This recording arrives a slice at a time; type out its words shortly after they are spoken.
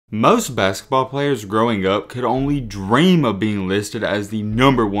Most basketball players growing up could only dream of being listed as the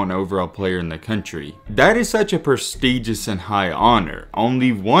 #1 overall player in the country. That is such a prestigious and high honor.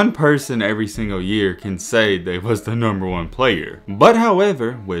 Only one person every single year can say they was the #1 player. But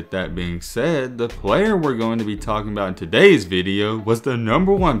however, with that being said, the player we're going to be talking about in today's video was the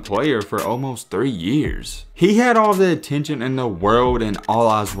 #1 player for almost 3 years. He had all the attention in the world and all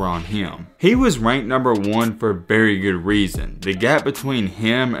eyes were on him. He was ranked #1 for very good reason. The gap between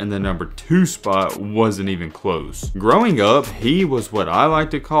him and the #2 spot wasn't even close. Growing up, he was what I like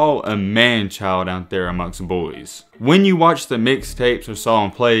to call a man-child out there amongst boys. When you watched the mixtapes or saw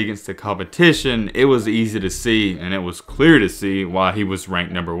him play against the competition, it was easy to see and it was clear to see why he was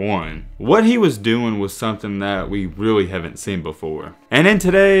ranked #1. What he was doing was something that we really haven't seen before. And in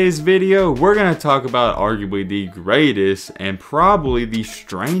today's video, we're going to talk about arguably the greatest and probably the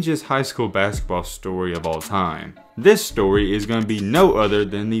strangest high school basketball story of all time. This story is going to be no other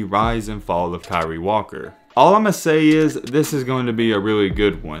than the rise and fall of Kyree Walker. All I'm going to say is this is going to be a really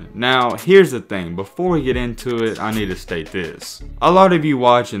good one. Now, here's the thing. Before we get into it, I need to state this. A lot of you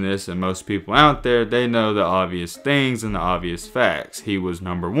watching this and most people out there, they know the obvious things and the obvious facts. He was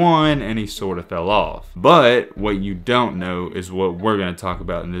 #1 and he sort of fell off. But what you don't know is what we're going to talk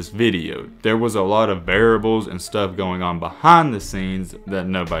about in this video. There was a lot of variables and stuff going on behind the scenes that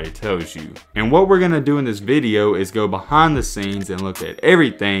nobody tells you. And what we're going to do in this video is go behind the scenes and look at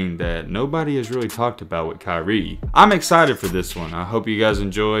everything that nobody has really talked about with Kyree. I'm excited for this one. I hope you guys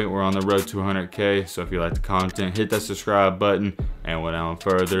enjoy. We're on the road to 100K, so if you like the content, hit that subscribe button. And without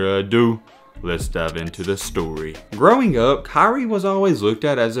further ado, let's dive into the story. Growing up, Kyree was always looked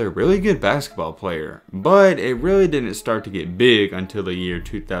at as a really good basketball player, but it really didn't start to get big until the year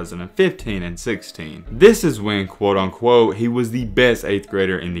 2015 and 16. This is when, quote unquote, he was the best 8th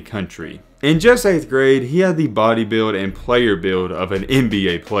grader in the country. In just 8th grade, he had the body build and player build of an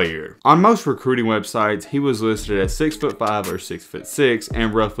NBA player. On most recruiting websites, he was listed at 6'5" or 6'6"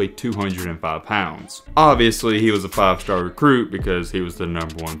 and roughly 205 pounds. Obviously, he was a 5-star recruit because he was the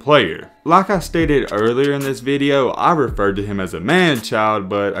 #1 player. Like I stated earlier in this video, I referred to him as a man-child,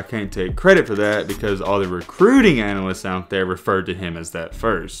 but I can't take credit for that because all the recruiting analysts out there referred to him as that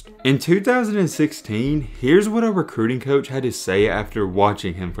first. In 2016, here's what a recruiting coach had to say after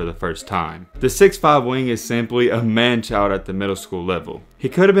watching him for the first time. The 6'5" wing is simply a man-child at the middle school level. He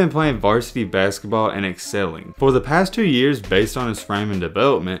could have been playing varsity basketball and excelling. For the past 2 years, based on his frame and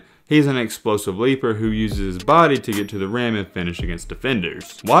development, he's an explosive leaper who uses his body to get to the rim and finish against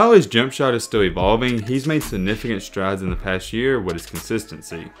defenders. While his jump shot is still evolving, he's made significant strides in the past year with his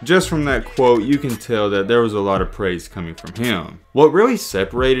consistency. Just from that quote, you can tell that there was a lot of praise coming from him. What really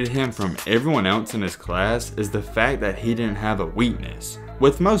separated him from everyone else in his class is the fact that he didn't have a weakness.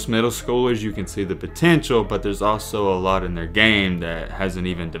 With most middle schoolers, you can see the potential, but there's also a lot in their game that hasn't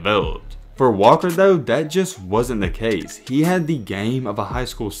even developed. For Walker though, that just wasn't the case. He had the game of a high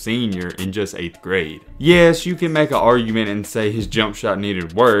school senior in just 8th grade. Yes, you can make an argument and say his jump shot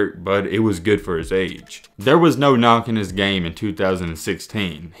needed work, but it was good for his age. There was no knocking his game in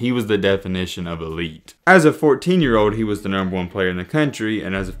 2016. He was the definition of elite. As a 14-year-old, he was the #1 player in the country,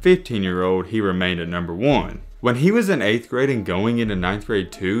 and as a 15-year-old, he remained at #1. When he was in 8th grade and going into 9th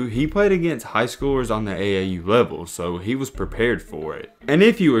grade too, he played against high schoolers on the AAU level, so he was prepared for it. And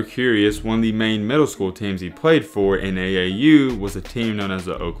if you were curious, one of the main middle school teams he played for in AAU was a team known as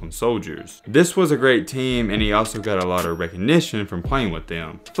the Oakland Soldiers. This was a great team and he also got a lot of recognition from playing with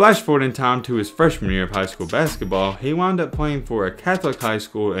them. Flash forward in time to his freshman year of high school basketball, he wound up playing for a Catholic high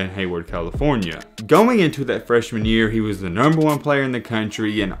school in Hayward, California. Going into that freshman year, he was the #1 player in the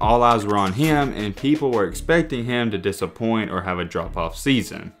country and all eyes were on him and people were expecting him to disappoint or have a drop-off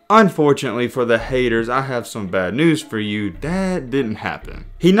season. Unfortunately for the haters, I have some bad news for you. That didn't happen.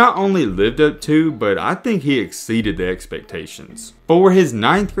 He not only lived up to, but I think he exceeded the expectations. For his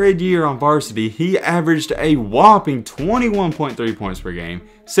 9th grade year on varsity, he averaged a whopping 21.3 points per game,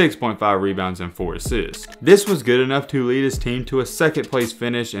 6.5 rebounds, and 4 assists. This was good enough to lead his team to a 2nd place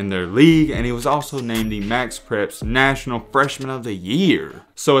finish in their league, and he was also named the Max Preps National Freshman of the Year.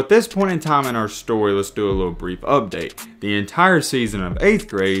 So at this point in time in our story, let's do a little brief update. The entire season of 8th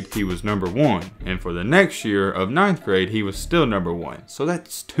grade, he was #1, and for the next year of 9th grade, he was still #1. So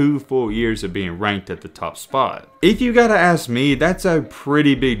that's 2 full years of being ranked at the top spot. If you gotta ask me, that's a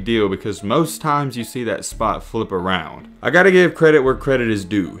pretty big deal because most times you see that spot flip around. I gotta give credit where credit is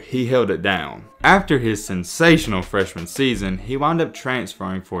due. He held it down. After his sensational freshman season, he wound up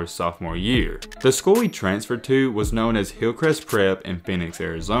transferring for his sophomore year. The school he transferred to was known as Hillcrest Prep in Phoenix,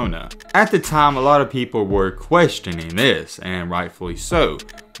 Arizona. At the time, a lot of people were questioning this, and rightfully so.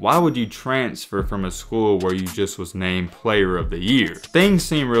 Why would you transfer from a school where you just was named player of the year? Things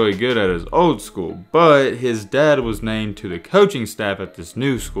seem really good at his old school, but his dad was named to the coaching staff at this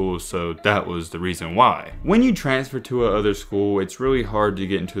new school, so that was the reason why. When you transfer to another school, it's really hard to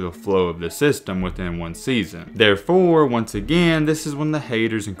get into the flow of the system within one season. Therefore, once again, this is when the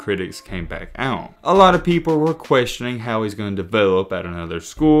haters and critics came back out. A lot of people were questioning how he's going to develop at another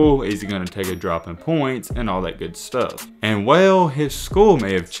school, is he going to take a drop in points, and all that good stuff. And well, his school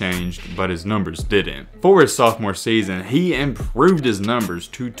may have changed, but his numbers didn't. For his sophomore season, he improved his numbers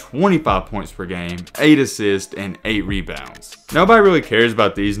to 25 points per game, 8 assists, and 8 rebounds. Nobody really cares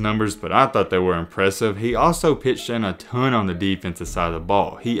about these numbers, but I thought they were impressive. He also pitched in a ton on the defensive side of the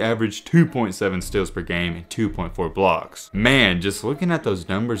ball. He averaged 2.7 steals per game and 2.4 blocks. Man, just looking at those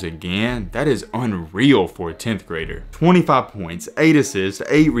numbers again, that is unreal for a 10th grader. 25 points, 8 assists,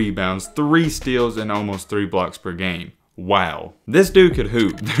 8 rebounds, 3 steals, and almost 3 blocks per game. Wow. This dude could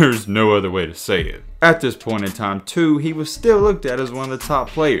hoop. There's no other way to say it. At this point in time too, he was still looked at as one of the top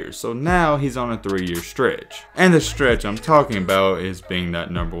players, so now he's on a 3-year stretch. And the stretch I'm talking about is being that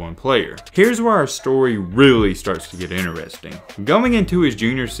 #1 player. Here's where our story really starts to get interesting. Going into his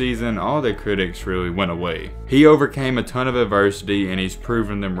junior season, all the critics really went away. He overcame a ton of adversity and he's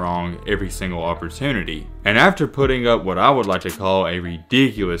proven them wrong every single opportunity. And after putting up what I would like to call a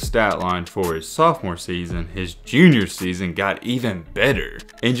ridiculous stat line for his sophomore season, his junior season got even better.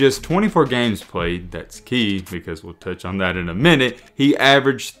 In just 24 games played, that's key because we'll touch on that in a minute, he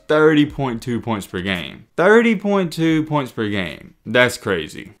averaged 30.2 points per game. 30.2 points per game. That's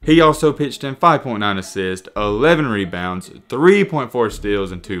crazy. He also pitched in 5.9 assists, 11 rebounds, 3.4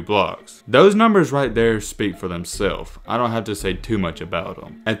 steals, and 2 blocks. Those numbers right there speak for themselves. I don't have to say too much about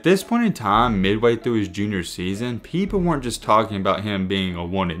them. At this point in time, midway through his junior season, people weren't just talking about him being a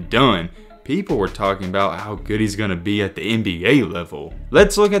one and done. People were talking about how good he's going to be at the NBA level.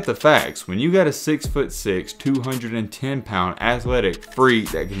 Let's look at the facts. When you got a 6'6", 210-pound athletic freak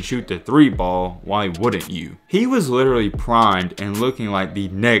that can shoot the 3 ball, why wouldn't you? He was literally primed and looking like the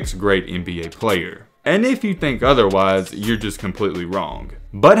next great NBA player. And if you think otherwise, you're just completely wrong.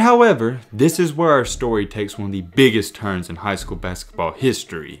 But however, this is where our story takes one of the biggest turns in high school basketball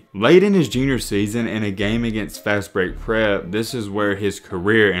history. Late in his junior season, in a game against Fast Break Prep, this is where his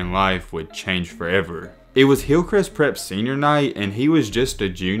career and life would change forever. It was Hillcrest Prep's senior night and he was just a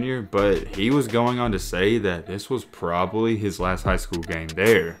junior, but he was going on to say that this was probably his last high school game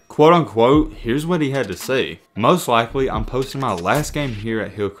there. Quote unquote, here's what he had to say. Most likely, I'm posting my last game here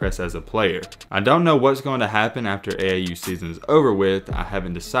at Hillcrest as a player. I don't know what's going to happen after AAU season is over with, I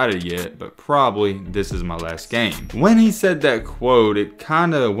haven't decided yet, but probably this is my last game. When he said that quote, it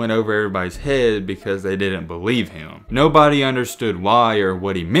kinda went over everybody's head because they didn't believe him. Nobody understood why or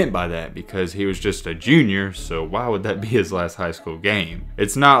what he meant by that because he was just a junior, so why would that be his last high school game?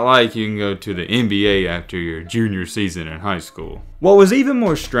 It's not like you can go to the NBA after your junior season in high school. What was even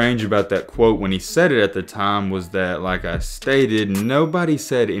more strange about that quote when he said it at the time was that, like I stated, nobody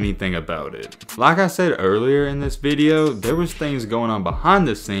said anything about it. Like I said earlier in this video, there was things going on behind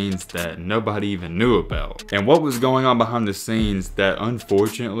the scenes that nobody even knew about. And what was going on behind the scenes that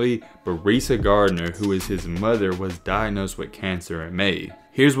unfortunately, Barisa Gardner, who is his mother, was diagnosed with cancer in May.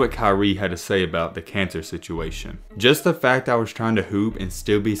 Here's what Kyree had to say about the cancer situation. Just the fact I was trying to hoop and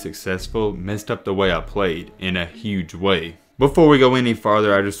still be successful messed up the way I played in a huge way. Before we go any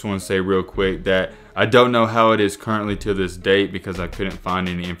farther, I just want to say real quick that I don't know how it is currently to this date because I couldn't find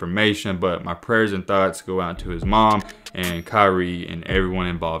any information, but my prayers and thoughts go out to his mom and Kyree and everyone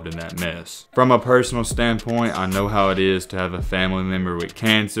involved in that mess. From a personal standpoint, I know how it is to have a family member with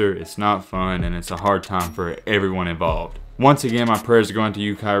cancer. It's not fun and it's a hard time for everyone involved. Once again, my prayers are going to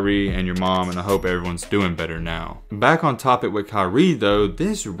you, Kyree, and your mom, and I hope everyone's doing better now. Back on topic with Kyree though,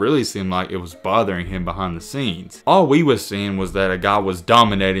 this really seemed like it was bothering him behind the scenes. All we was seeing was that a guy was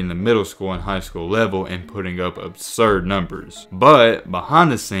dominating the middle school and high school level and putting up absurd numbers. But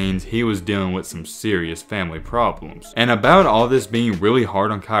behind the scenes, he was dealing with some serious family problems. And about all this being really hard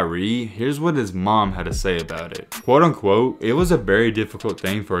on Kyree, here's what his mom had to say about it. Quote unquote, it was a very difficult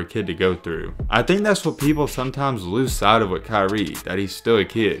thing for a kid to go through. I think that's what people sometimes lose sight of with Kyree, that he's still a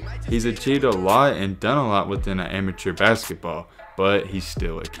kid. He's achieved a lot and done a lot within amateur basketball, but he's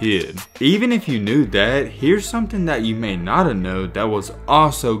still a kid. Even if you knew that, here's something that you may not have known that was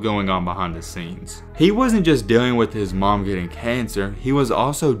also going on behind the scenes. He wasn't just dealing with his mom getting cancer, he was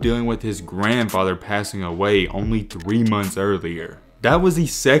also dealing with his grandfather passing away only 3 months earlier. That was the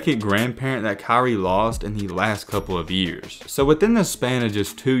second grandparent that Kyree lost in the last couple of years. So within the span of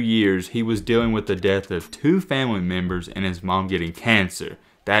just 2 years, he was dealing with the death of 2 family members and his mom getting cancer.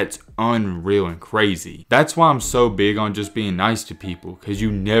 That's unreal and crazy. That's why I'm so big on just being nice to people, because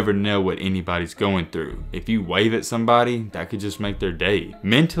you never know what anybody's going through. If you wave at somebody, that could just make their day.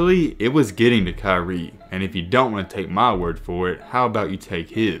 Mentally, it was getting to Kyree, and if you don't want to take my word for it, how about you take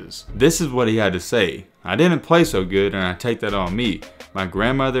his? This is what he had to say. "I didn't play so good, and I take that on me. My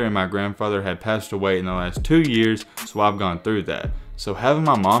grandmother and my grandfather had passed away in the last 2 years, so I've gone through that. So having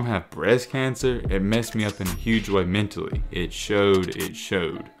my mom have breast cancer, it messed me up in a huge way mentally. It showed.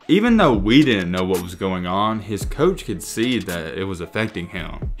 Even though we didn't know what was going on, his coach could see that it was affecting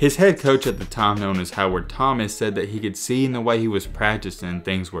him. His head coach at the time, known as Howard Thomas, said that he could see in the way he was practicing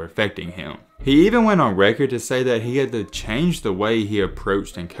things were affecting him. He even went on record to say that he had to change the way he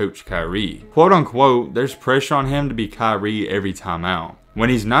approached and coached Kyree. Quote unquote, there's pressure on him to be Kyree every time out. When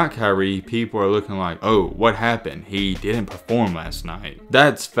he's not Kyree, people are looking like, oh, what happened? He didn't perform last night.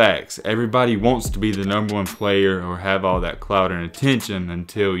 That's facts. Everybody wants to be the #1 player or have all that clout and attention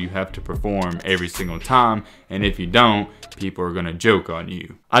until you have to perform every single time, and if you don't, people are gonna joke on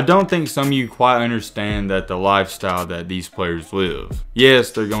you. I don't think some of you quite understand that the lifestyle that these players live. Yes,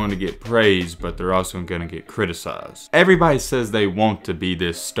 they're going to get praised, but they're also gonna get criticized. Everybody says they want to be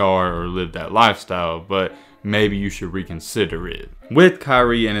this star or live that lifestyle, but maybe you should reconsider it. With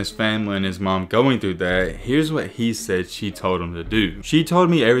Kyree and his family and his mom going through that, here's what he said she told him to do. "She told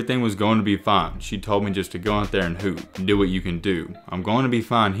me everything was going to be fine. She told me just to go out there and hoop. Do what you can do. I'm going to be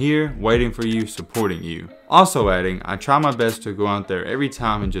fine here, waiting for you, supporting you." Also adding, "I try my best to go out there every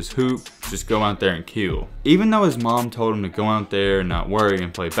time and just hoop, just go out there and kill." Even though his mom told him to go out there and not worry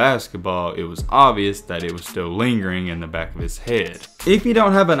and play basketball, it was obvious that it was still lingering in the back of his head. If you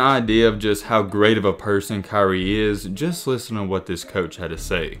don't have an idea of just how great of a person Kyree is, just listen to what this coach had to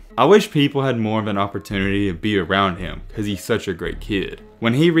say. "I wish people had more of an opportunity to be around him because he's such a great kid.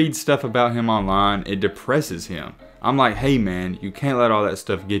 When he reads stuff about him online, it depresses him. I'm like, hey man, you can't let all that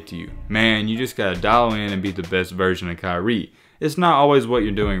stuff get to you. Man, you just gotta dial in and be the best version of Kyree. It's not always what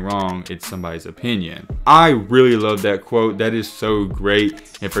you're doing wrong, it's somebody's opinion." I really love that quote. That is so great.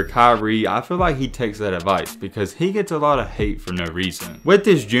 And for Kyree, I feel like he takes that advice because he gets a lot of hate for no reason. With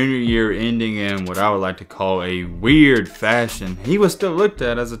his junior year ending in what I would like to call a weird fashion, he was still looked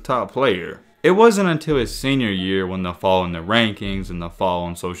at as a top player. It wasn't until his senior year when the fall in the rankings and the fall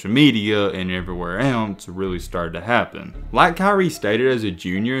on social media and everywhere else really started to happen. Like Kyree stated as a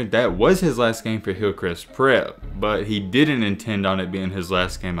junior, that was his last game for Hillcrest Prep, but he didn't intend on it being his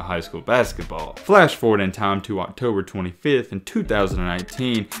last game of high school basketball. Flash forward in time to October 25th in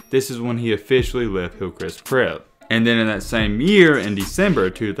 2019, this is when he officially left Hillcrest Prep. And then in that same year, in December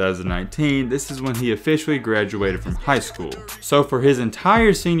of 2019, this is when he officially graduated from high school. So for his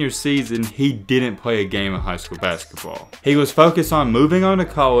entire senior season, he didn't play a game of high school basketball. He was focused on moving on to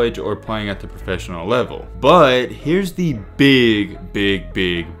college or playing at the professional level. But here's the big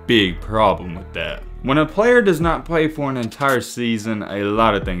problem with that. When a player does not play for an entire season, a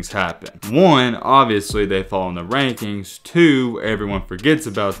lot of things happen. 1, obviously they fall in the rankings. 2, everyone forgets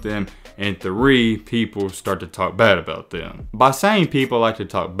about them. And 3, people start to talk bad about them. By saying people like to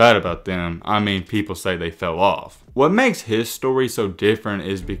talk bad about them, I mean people say they fell off. What makes his story so different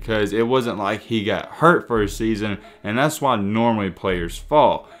is because it wasn't like he got hurt for a season, and that's why normally players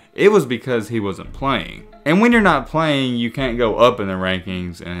fall. It was because he wasn't playing. And when you're not playing, you can't go up in the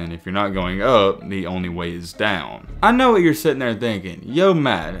rankings, and if you're not going up, the only way is down. I know what you're sitting there thinking, yo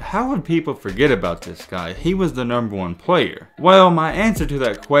Matt, how would people forget about this guy? He was the #1 player. Well, my answer to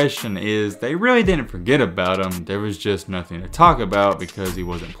that question is they really didn't forget about him, there was just nothing to talk about because he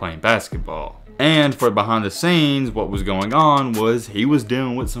wasn't playing basketball. And for behind the scenes, what was going on was he was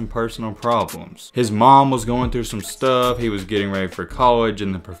dealing with some personal problems. His mom was going through some stuff, he was getting ready for college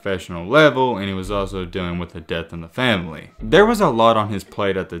and the professional level, and he was also dealing with a death in the family. There was a lot on his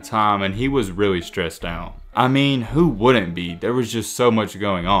plate at the time and he was really stressed out. I mean, who wouldn't be? There was just so much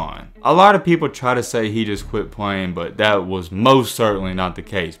going on. A lot of people try to say he just quit playing, but that was most certainly not the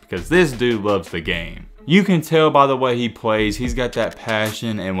case because this dude loves the game. You can tell by the way he plays, he's got that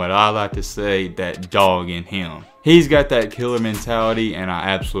passion and what I like to say, that dog in him. He's got that killer mentality and I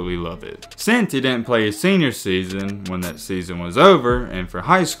absolutely love it. Since he didn't play his senior season, when that season was over, and for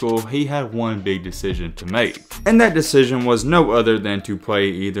high school, he had one big decision to make. And that decision was no other than to play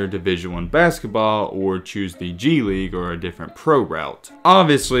either Division I basketball or choose the G League or a different pro route.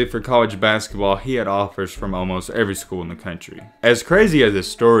 Obviously, for college basketball, he had offers from almost every school in the country. As crazy as his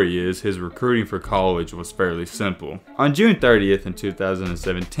story is, his recruiting for college was fairly simple. On June 30th in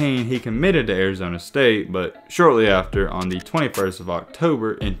 2017, he committed to Arizona State, but shortly after, on the 21st of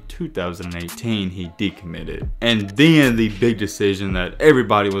October in 2018, he decommitted. And then the big decision that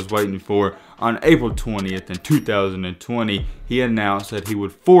everybody was waiting for, on April 20th in 2020, he announced that he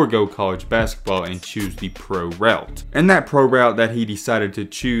would forego college basketball and choose the pro route. And that pro route that he decided to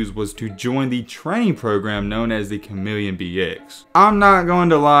choose was to join the training program known as the Chameleon BX. I'm not going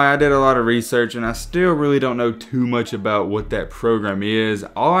to lie, I did a lot of research and I still really don't know too much about what that program is.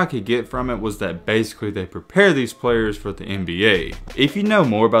 All I could get from it was that basically they prepare these players for the NBA. If you know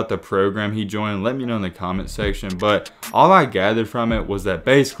more about the program he joined, let me know in the comment section, but all I gathered from it was that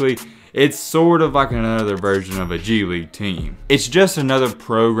basically it's sort of like another version of a G League team. It's just another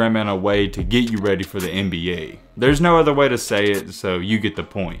program and a way to get you ready for the NBA. There's no other way to say it, so you get the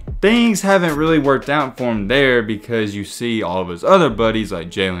point. Things haven't really worked out for him there because you see all of his other buddies like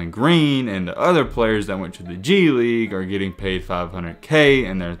Jalen Green and the other players that went to the G League are getting paid $500K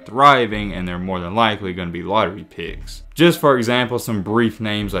and they're thriving and they're more than likely going to be lottery picks. Just for example, some brief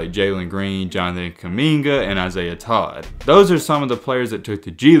names like Jalen Green, Jonathan Kuminga, and Isaiah Todd. Those are some of the players that took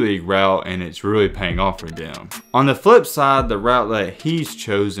the G League route and it's really paying off for them. On the flip side, the route that he's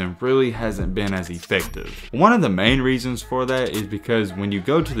chosen really hasn't been as effective. One of the main reasons for that is because when you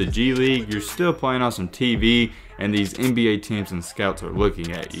go to the G League, you're still playing on some TV and these NBA teams and scouts are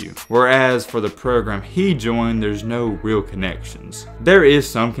looking at you. Whereas for the program he joined, there's no real connections. There is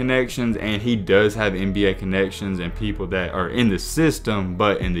some connections and he does have NBA connections and people that are in the system,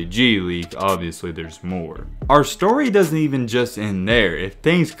 but in the G League, obviously there's more. Our story doesn't even just end there. If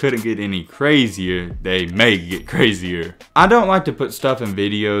things couldn't get any crazier, they may get crazier. I don't like to put stuff in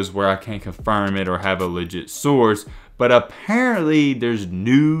videos where I can't confirm it or have a legit source, but apparently there's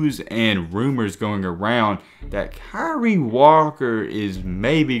news and rumors going around that Kyree Walker is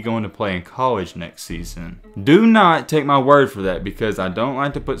maybe going to play in college next season. Do not take my word for that because I don't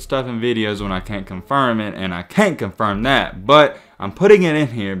like to put stuff in videos when I can't confirm it, and I can't confirm that, but I'm putting it in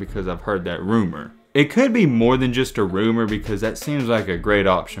here because I've heard that rumor. It could be more than just a rumor because that seems like a great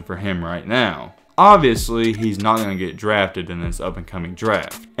option for him right now. Obviously, he's not going to get drafted in this up and coming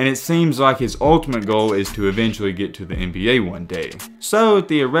draft. And it seems like his ultimate goal is to eventually get to the NBA one day. So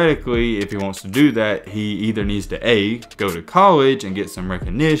theoretically, if he wants to do that, he either needs to A, go to college and get some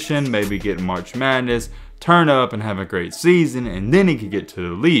recognition, maybe get March Madness, turn up and have a great season, and then he could get to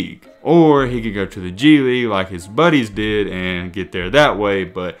the league. Or he could go to the G League like his buddies did and get there that way,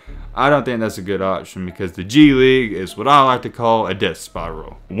 but I don't think that's a good option because the G League is what I like to call a death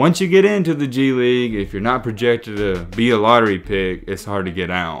spiral. Once you get into the G League, if you're not projected to be a lottery pick, it's hard to get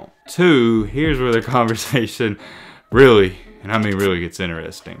out. 2, here's where the conversation really gets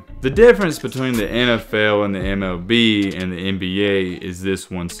interesting. The difference between the NFL and the MLB and the NBA is this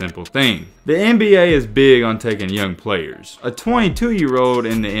one simple thing. The NBA is big on taking young players. A 22-year-old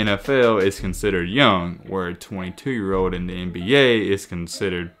in the NFL is considered young, where a 22-year-old in the NBA is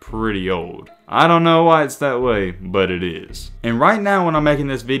considered pretty old. I don't know why it's that way, but it is. And right now when I'm making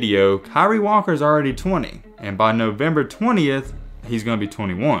this video, Kyree Walker's already 20, and by November 20th, he's going to be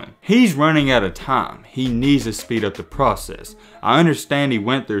 21. He's running out of time. He needs to speed up the process. I understand he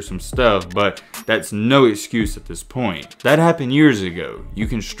went through some stuff, but that's no excuse at this point. That happened years ago. You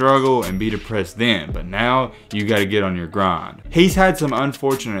can struggle and be depressed then, but now you got to get on your grind. He's had some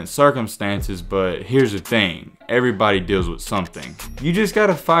unfortunate circumstances, but here's the thing. Everybody deals with something. You just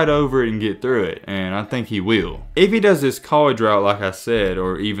gotta fight over it and get through it, and I think he will. If he does this college route like I said,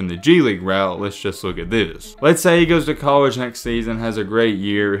 or even the G League route, let's just look at this. Let's say he goes to college next season, has a great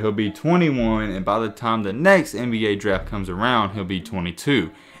year, he'll be 21, and by the time the next NBA draft comes around, he'll be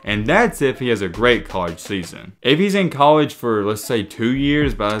 22. And that's if he has a great college season. If he's in college for, let's say, 2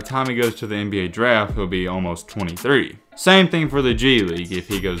 years, by the time he goes to the NBA draft, he'll be almost 23. Same thing for the G League. If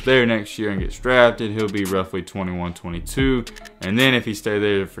he goes there next year and gets drafted, he'll be roughly 21, 22. And then if he stays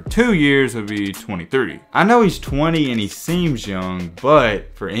there for 2 years, he'll be 23. I know he's 20 and he seems young,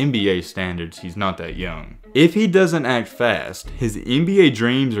 but for NBA standards, he's not that young. If he doesn't act fast, his NBA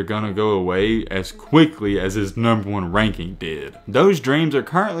dreams are gonna go away as quickly as his #1 ranking did. Those dreams are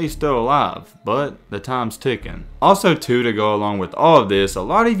currently still alive, but the time's ticking. Also too, to go along with all of this, a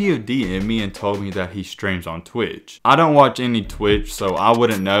lot of you have DM'd me and told me that he streams on Twitch. I don't watch any Twitch, so I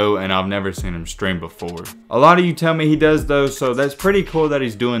wouldn't know, and I've never seen him stream before. A lot of you tell me he does though, so that's pretty cool that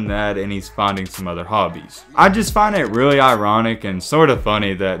he's doing that and he's finding some other hobbies. I just find it really ironic and sort of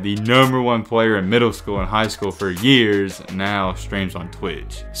funny that the #1 player in middle school and high school for years now streams on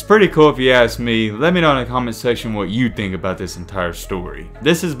Twitch. It's pretty cool if you ask me. Let me know in the comment section what you think about this entire story.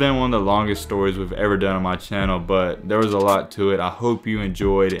 This has been one of the longest stories we've ever done on my channel, but there was a lot to it. I hope you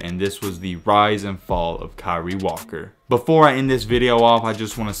enjoyed, and this was the rise and fall of Kyree Walker. Before I end this video off, I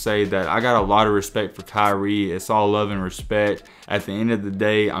just want to say that I got a lot of respect for Kyree. It's all love and respect. At the end of the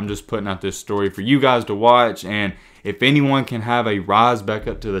day, I'm just putting out this story for you guys to watch, and if anyone can have a rise back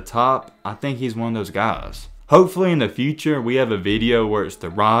up to the top, I think he's one of those guys. Hopefully in the future, we have a video where it's the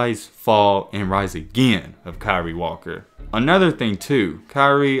rise, fall, and rise again of Kyree Walker. Another thing too,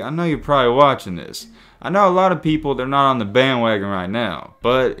 Kyree, I know you're probably watching this. I know a lot of people, they're not on the bandwagon right now,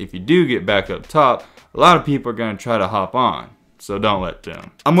 but if you do get back up top, a lot of people are going to try to hop on, so don't let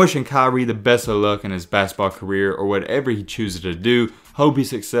them. I'm wishing Kyree the best of luck in his basketball career or whatever he chooses to do. Hope he's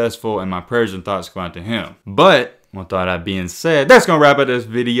successful, and my prayers and thoughts go out to him. But with all that being said, that's going to wrap up this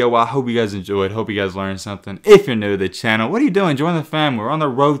video. I hope you guys enjoyed. Hope you guys learned something. If you're new to the channel, what are you doing? Join the family. We're on the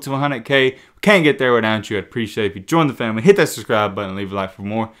road to 100K. We can't get there without you. I'd appreciate if you join the family. Hit that subscribe button. Leave a like for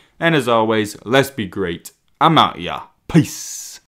more. And as always, let's be great. I'm out, y'all. Peace.